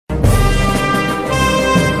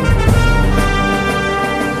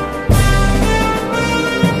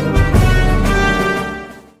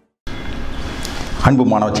அன்பு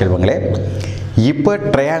மாணவ செல்வங்களே, இப்போ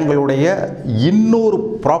ட்ரையாங்கிளுடைய இன்னொரு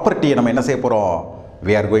ப்ராப்பர்ட்டியை நம்ம என்ன செய்ய போகிறோம்?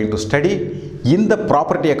 we are going to study. இந்த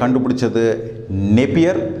ப்ராப்பர்ட்டியை கண்டுபிடிச்சது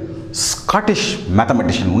Napier, Scottish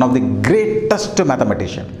mathematician, one of the greatest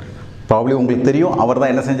mathematician. Probably உங்களுக்கு தெரியும், அவர்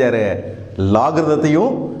தான் என்ன செஞ்சார்?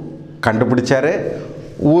 லாகிருதத்தையும் கண்டுபிடிச்சார்.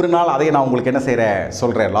 ஒரு நாள் அதையும் நான் உங்களுக்கு என்ன செய்கிறேன்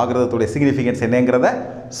சொல்கிறேன், லாகிருதத்துடைய சிக்னிஃபிகன்ஸ் என்னங்கிறத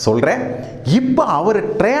சொல்கிறேன். இப்போ அவர்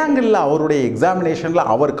ட்ரையாங்கிளில் அவருடைய எக்ஸாமினேஷனில்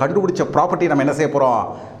அவர் கண்டுபிடிச்ச ப்ராப்பர்ட்டி நம்ம என்ன செய்ய போகிறோம்?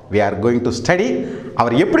 we are going to study.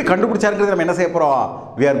 அவர் எப்படி கண்டுபிடிச்சாருங்கிறது நம்ம என்ன செய்ய போகிறோம்?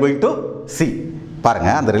 we are going to see.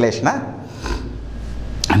 பாருங்கள் அந்த ரிலேஷனை.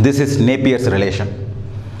 this is Napier's relation.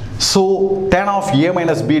 so tan of a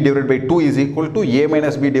minus b divided by 2 is equal to a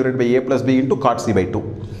minus b divided by a plus b into cot c by 2.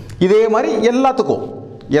 இதே மாதிரி எல்லாத்துக்கும்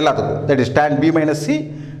that is tan b minus c,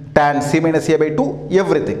 tan c minus a by 2,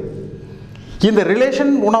 everything. இந்த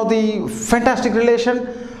relation one of the fantastic relation.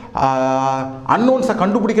 அன்னோன்ஸை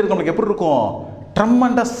கண்டுபிடிக்கிறது நம்மளுக்கு எப்படி இருக்கும்?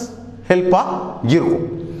 Tremendous ஹெல்ப்பாக இருக்கும்.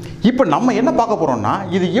 இப்போ நம்ம என்ன பார்க்க போகிறோம்னா,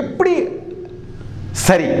 இது எப்படி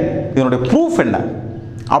சரி, இதனுடைய ப்ரூஃப் என்ன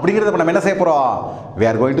அப்படிங்கிறத நம்ம என்ன செய்ய போகிறோம்? we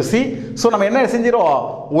are going to see. So நம்ம என்ன செஞ்சிடும்?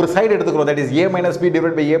 ஒரு சைடு எடுத்துக்கிறோம், that is a minus b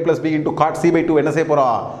divided by a plus b into cot c by 2. என்ன செய்ய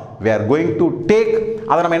போகிறோம்? we are going to take.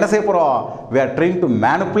 அதை நம்ம என்ன செய்ய போகிறோம்? we are trying to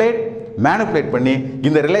manipulate பண்ணி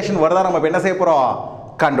இந்த ரிலேஷன் வருதா நம்ம என்ன செய்ய போகிறோம்?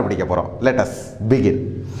 கண்டுபிடிக்க போகிறோம். let us begin.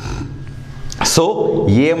 so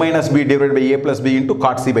a minus b divided by a plus b into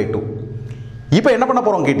cot c by 2. இப்போ என்ன பண்ண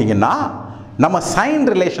போகிறோம் கேட்டிங்கன்னா, நம்ம சைன்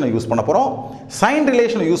ரிலேஷனை யூஸ் பண்ண போகிறோம். சைன்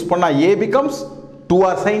ரிலேஷனை யூஸ் பண்ணால் a becomes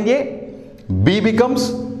 2r sin a, b becomes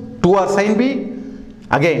 2r sin b,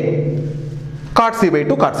 again cot c by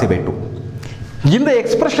 2, cot c by 2. இந்த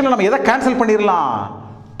எக்ஸ்பிரஷனில் நம்ம எதை கேன்சல் பண்ணிடலாம்?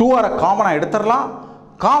 2r காமனாக எடுத்துடலாம்.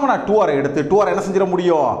 காமனாக 2r எடுத்து 2r என்ன செஞ்சிட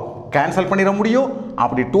முடியும்? கேன்சல் பண்ணிட முடியும்.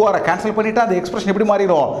 அப்படி 2r கேன்சல் பண்ணிட்டா அந்த எக்ஸ்பிரஷன் எப்படி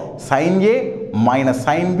மாறிடும்? sin a minus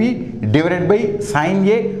sin b divided by sin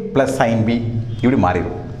a plus sin b இப்படி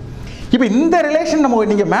மாறிடும். இப்போ இந்த ரிலேஷன் நம்ம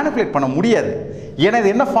நீங்கள் மேனிப்புலேட் பண்ண முடியாது. ஏன்னா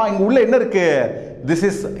இது என்ன இங்கே உள்ள என்ன இருக்குது? திஸ்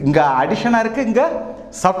இஸ் இங்கே அடிஷனாக இருக்குது, இங்கே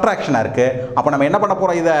சப்ட்ராக்ஷனாக இருக்குது. அப்போ நம்ம என்ன பண்ண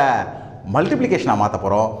போகிறோம்? இதை மல்டிப்ளிகேஷனாக மாற்ற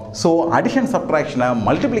போகிறோம். ஸோ அடிஷன் சப்ட்ராக்ஷனை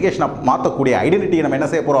மல்டிப்ளிகேஷனாக மாற்றக்கூடிய ஐடென்டிட்டியை நம்ம என்ன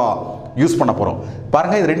செய்ய போகிறோம்? யூஸ் பண்ண போகிறோம்.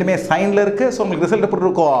 பாருங்கள், இது ரெண்டுமே சைனில் இருக்குது. ஸோ உங்களுக்கு ரிசல்ட் எப்படி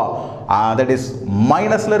இருக்கும்? தட் இஸ்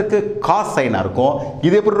மைனஸில் இருக்குது, காஸ் சைனாக இருக்கும்.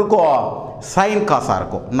 இது எப்படி இருக்கும்? சைன் காஸாக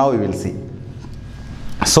இருக்கும். Now we will see.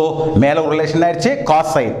 So மேலே ஒரு ரிலேஷன் ஆயிடுச்சு,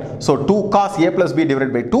 cos sign. So 2 cos a plus b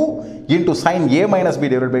divided by 2 into sin a minus b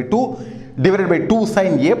divided by 2 divided by 2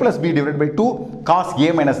 sin a plus b divided by 2 cos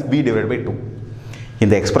a minus b divided by 2.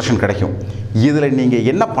 இந்த expression கிடைக்கும். இதில் நீங்கள்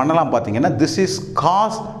என்ன பண்ணலாம் பார்த்தீங்கன்னா, this is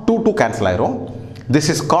cos 2 cancel ஆயிரும். this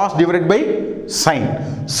is cos divided by sin.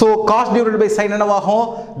 so cos divided by sin என்னவாகும்?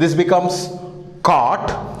 this becomes cot.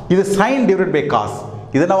 இது sin divided by cos,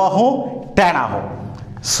 இது என்னவாகும்? tan ஆகும்.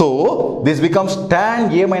 so this becomes tan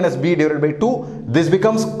a minus b divided by 2. this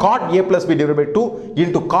becomes cot a plus b divided by 2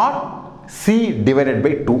 into cot c divided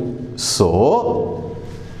by 2. so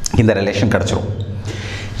இந்த relation கிடைச்சிரும்.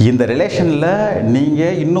 இந்த ரிலேஷனில்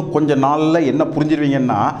நீங்கள் இன்னும் கொஞ்சம் நாளில் என்ன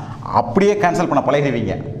புரிஞ்சிருவீங்கன்னா, அப்படியே கேன்சல் பண்ண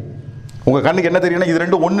பழகிடுவீங்க. உங்கள் கண்ணுக்கு என்ன தெரியும்னா, இது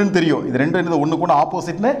ரெண்டும் ஒன்றுன்னு தெரியும், இது ரெண்டும் என்னது ஒன்று கூட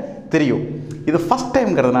ஆப்போசிட்னு தெரியும். இது ஃபஸ்ட்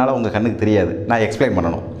டைம்ங்கிறதுனால உங்கள் கண்ணுக்கு தெரியாது. நான் எக்ஸ்பிளைன்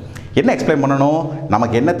பண்ணணும். என்ன எக்ஸ்பிளைன் பண்ணணும்?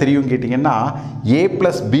 நமக்கு என்ன தெரியும் கேட்டிங்கன்னா, a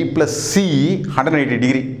plus b plus c 180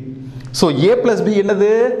 degree. So a plus b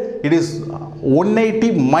என்னது? It is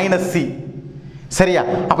 180 minus c. சரியா?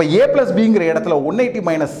 அப்போ a plus bங்கிற இடத்துல 180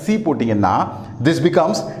 minus c போட்டிங்கன்னா this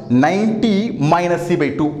becomes 90 minus c by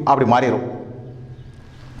 2 அப்படி மாறிடும்.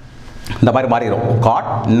 இந்த மாதிரி மாறிடும். cot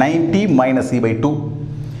 90 minus c by 2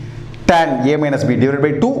 tan a minus b divided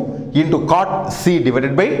by 2 into cot c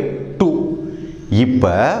divided by 2.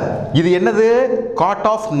 இப்போ இது என்னது? cot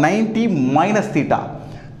of 90 minus theta.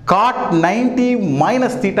 cot 90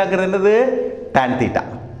 minus thetaங்கிறது என்னது? tan theta.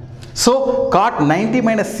 so cot 90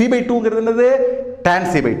 minus c by 2ங்கிறது என்னது? tan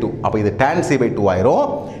c by 2. அப்போ இது tan c by 2 ஆயிரும்.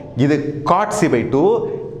 இது cot c by 2.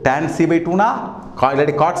 tan c by 2னா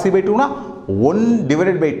இல்லாட்டி cot c by 2னா 1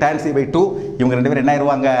 divided by tan c by 2. இவங்க ரெண்டு பேரும் என்ன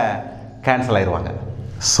ஆயிடுவாங்க? கேன்சல் ஆயிடுவாங்க.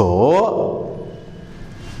 ஸோ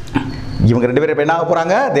இவங்க ரெண்டு பேரும் என்ன ஆக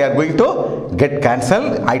போகிறாங்க? they are going to get cancel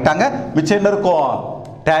ஆயிட்டாங்க. மிச்சம் என்ன இருக்கும்?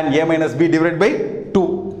 tan a minus b divided by 2.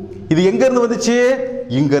 இது எங்கேருந்து வந்துச்சு?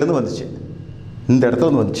 இங்கேருந்து வந்துச்சு, இந்த இடத்துல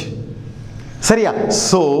இருந்து வந்துச்சு. சரியா?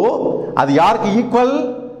 ஸோ அது யாருக்கு ஈக்குவல்?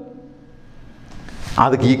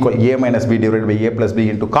 அதுக்கு equal a minus b divided by a plus b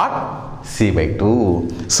into cot c by 2.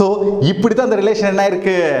 So இப்படி தான் அந்த ரிலேஷன் என்ன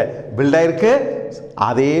இருக்கு? பில்ட் ஆயிருக்கு.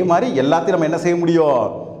 அதே மாதிரி எல்லாத்தையும் நம்ம என்ன செய்ய முடியும்?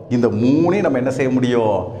 இந்த மூணையும் நம்ம என்ன செய்ய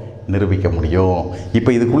முடியும்? நிரூபிக்க முடியும். இப்போ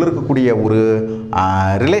இதுக்குள்ளே இருக்கக்கூடிய ஒரு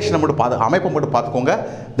ரிலேஷனை மட்டும் அமைப்பை மட்டும் பார்த்துக்கோங்க.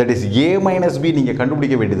 That is a minus B நீங்கள்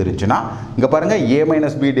கண்டுபிடிக்க வேண்டியது இருந்துச்சுன்னா இங்கே பாருங்கள் a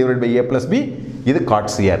minus B divide by a plus B இது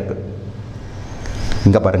காட் சியாக இருக்குது.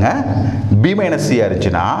 இங்கே பாருங்கள் b மைனஸ் சியாக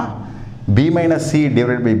இருந்துச்சுன்னா b minus C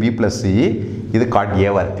divide by b plus C இது காட்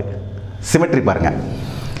ஏவாக இருக்குது. சிமெட்ரி பாருங்கள்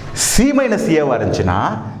c மைனஸ் ஏவாக இருந்துச்சுன்னா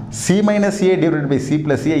c minus A divide by C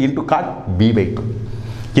plus A into God b by 2.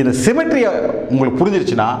 இந்த சிமெட்ரியை உங்களுக்கு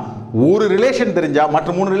புரிஞ்சிருச்சுன்னா ஒரு ரிலேஷன் தெரிஞ்சால் மற்ற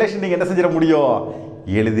 3 ரிலேஷன் நீங்கள் என்ன செஞ்சிட முடியும்,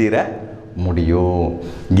 எழுதிட முடியும்.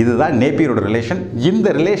 இதுதான் நேப்பியரோட ரிலேஷன். இந்த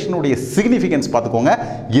ரிலேஷனுடைய சிக்னிஃபிகன்ஸ் பார்த்துக்கோங்க.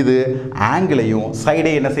 இது ஆங்கிளையும்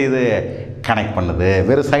சைடையும் என்ன செய்யுது, கனெக்ட் பண்ணுது.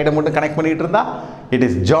 வெறும் சைடை மட்டும் கனெக்ட் பண்ணிகிட்டு இருந்தால் இட்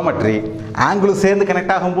இஸ் ஜியோமெட்ரி. ஆங்கிளும் சேர்ந்து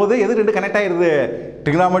கனெக்ட் ஆகும்போது எது ரெண்டு கனெக்ட் ஆகிடுது,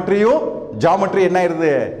 ட்ரிகனாமெட்ரியும் ஜியோமெட்ரி என்ன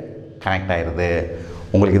ஆயிடுது, கனெக்ட் ஆகிடுது.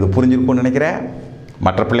 உங்களுக்கு இது புரிஞ்சிருக்கும்னு நினைக்கிறேன்.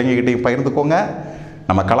 மற்ற பிள்ளைங்ககிட்டையும் பகிர்ந்துக்கோங்க.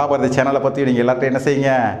 நம்ம கலாபாரதி சேனலை பற்றி நீங்கள் எல்லாத்தையும் என்ன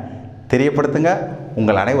செய்யுங்க, தெரியப்படுத்துங்க.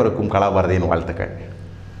 உங்கள் அனைவருக்கும் கலாபாரதியின் வாழ்த்துக்கள்.